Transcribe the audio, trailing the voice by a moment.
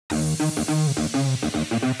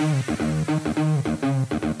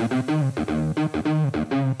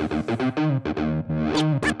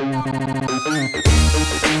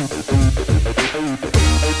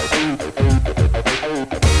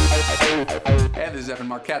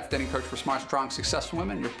Dating coach for smart, strong, successful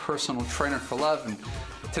women, your personal trainer for love. And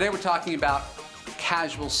today we're talking about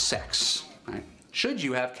casual sex. Right? Should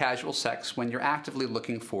you have casual sex when you're actively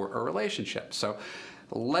looking for a relationship? So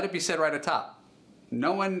let it be said right at top.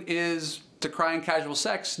 No one is decrying casual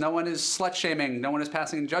sex. No one is slut-shaming. No one is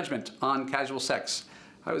passing judgment on casual sex.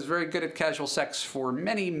 I was very good at casual sex for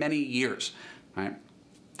many, many years. Right?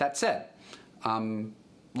 That said,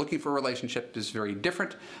 looking for a relationship is very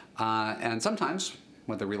different, and sometimes,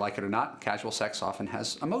 whether we like it or not, casual sex often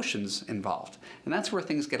has emotions involved. And that's where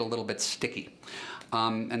things get a little bit sticky.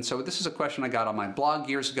 And so this is a question I got on my blog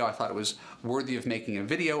years ago. I thought it was worthy of making a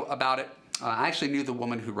video about it. I actually knew the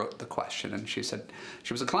woman who wrote the question, and she said,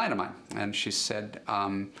 she was a client of mine, and she said,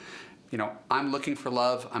 you know, I'm looking for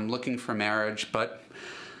love, I'm looking for marriage, but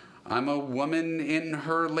I'm a woman in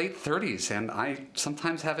her late 30s, and I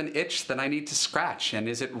sometimes have an itch that I need to scratch. And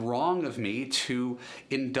is it wrong of me to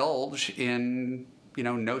indulge in, you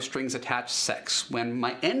know, no strings attached sex when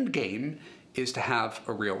my end game is to have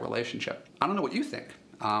a real relationship? I don't know what you think.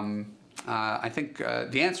 I think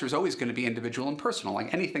the answer is always going to be individual and personal.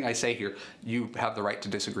 Like anything I say here, you have the right to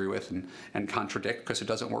disagree with and contradict because it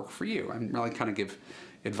doesn't work for you. I'm really kind of give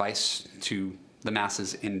advice to the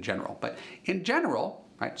masses in general. But in general,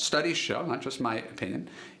 right, studies show, not just my opinion,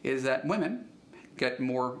 is that women get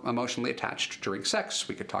more emotionally attached during sex.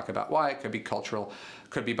 We could talk about why. It could be cultural,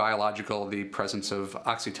 could be biological, the presence of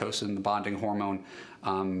oxytocin, the bonding hormone.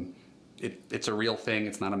 It's a real thing,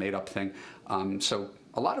 it's not a made-up thing. So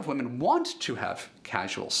a lot of women want to have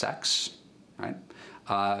casual sex, right?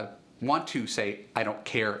 Want to say, I don't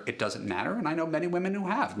care, it doesn't matter, and I know many women who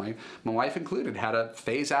have. My wife included had a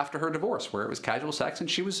phase after her divorce where it was casual sex,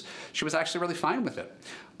 and she was actually really fine with it.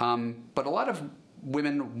 But a lot of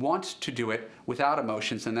women want to do it without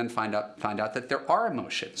emotions and then find out that there are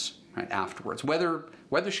emotions, right, afterwards,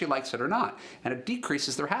 whether she likes it or not, and it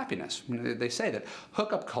decreases their happiness. You know, they say that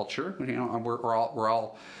hookup culture, you know, we're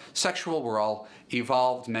all sexual, we're all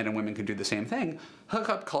evolved, men and women can do the same thing.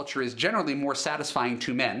 Hookup culture is generally more satisfying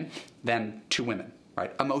to men than to women,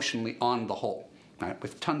 right, emotionally on the whole, right,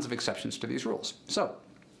 with tons of exceptions to these rules. So,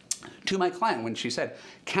 to my client, when she said,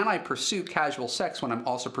 can I pursue casual sex when I'm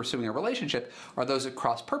also pursuing a relationship? Are those at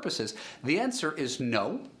cross purposes? The answer is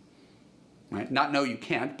no. Right? Not no, you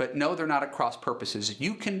can't, but no, they're not at cross purposes.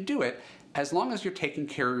 You can do it as long as you're taking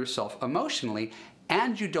care of yourself emotionally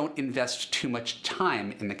and you don't invest too much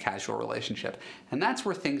time in the casual relationship. And that's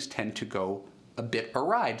where things tend to go a bit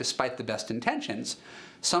awry, despite the best intentions.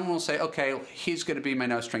 Someone will say, okay, he's going to be my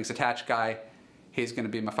no strings attached guy. He's going to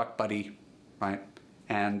be my fuck buddy, right?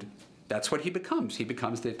 And that's what he becomes. He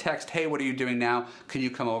becomes the text, hey, what are you doing now? Can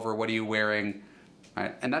you come over? What are you wearing?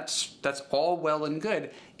 Right? And that's all well and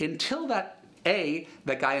good until that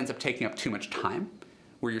guy ends up taking up too much time,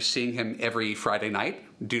 where you're seeing him every Friday night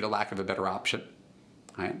due to lack of a better option,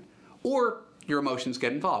 right? Or your emotions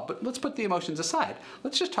get involved. But let's put the emotions aside.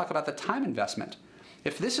 Let's just talk about the time investment.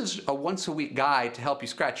 If this is a once-a-week guy to help you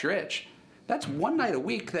scratch your itch, that's one night a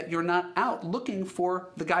week that you're not out looking for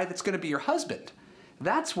the guy that's going to be your husband.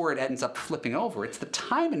 That's where it ends up flipping over. It's the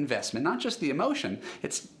time investment, not just the emotion.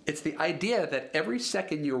 It's the idea that every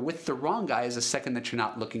second you're with the wrong guy is a second that you're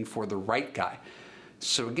not looking for the right guy.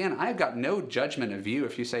 So again, I've got no judgment of you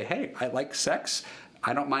if you say, hey, I like sex.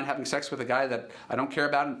 I don't mind having sex with a guy that I don't care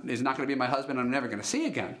about and is not going to be my husband and I'm never going to see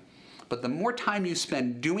again. But the more time you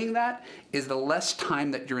spend doing that is the less time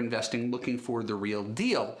that you're investing looking for the real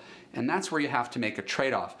deal. And that's where you have to make a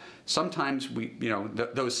trade-off. Sometimes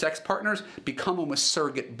those sex partners become almost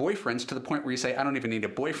surrogate boyfriends to the point where you say, I don't even need a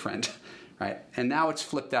boyfriend, right? And now it's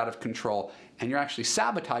flipped out of control and you're actually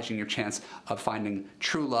sabotaging your chance of finding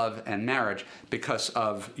true love and marriage because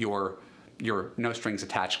of your no strings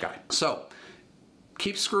attached guy. So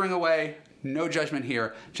keep screwing away, no judgment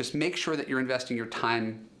here. Just make sure that you're investing your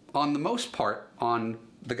time, on the most part, on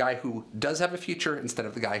the guy who does have a future instead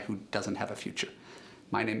of the guy who doesn't have a future.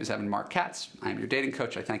 My name is Evan Mark Katz. I am your dating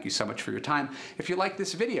coach. I thank you so much for your time. If you like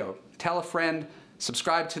this video, tell a friend,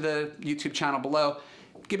 subscribe to the YouTube channel below,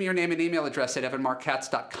 give me your name and email address at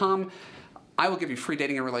evanmarkkatz.com. I will give you free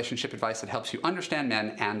dating and relationship advice that helps you understand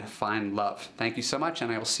men and find love. Thank you so much,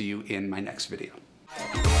 and I will see you in my next video.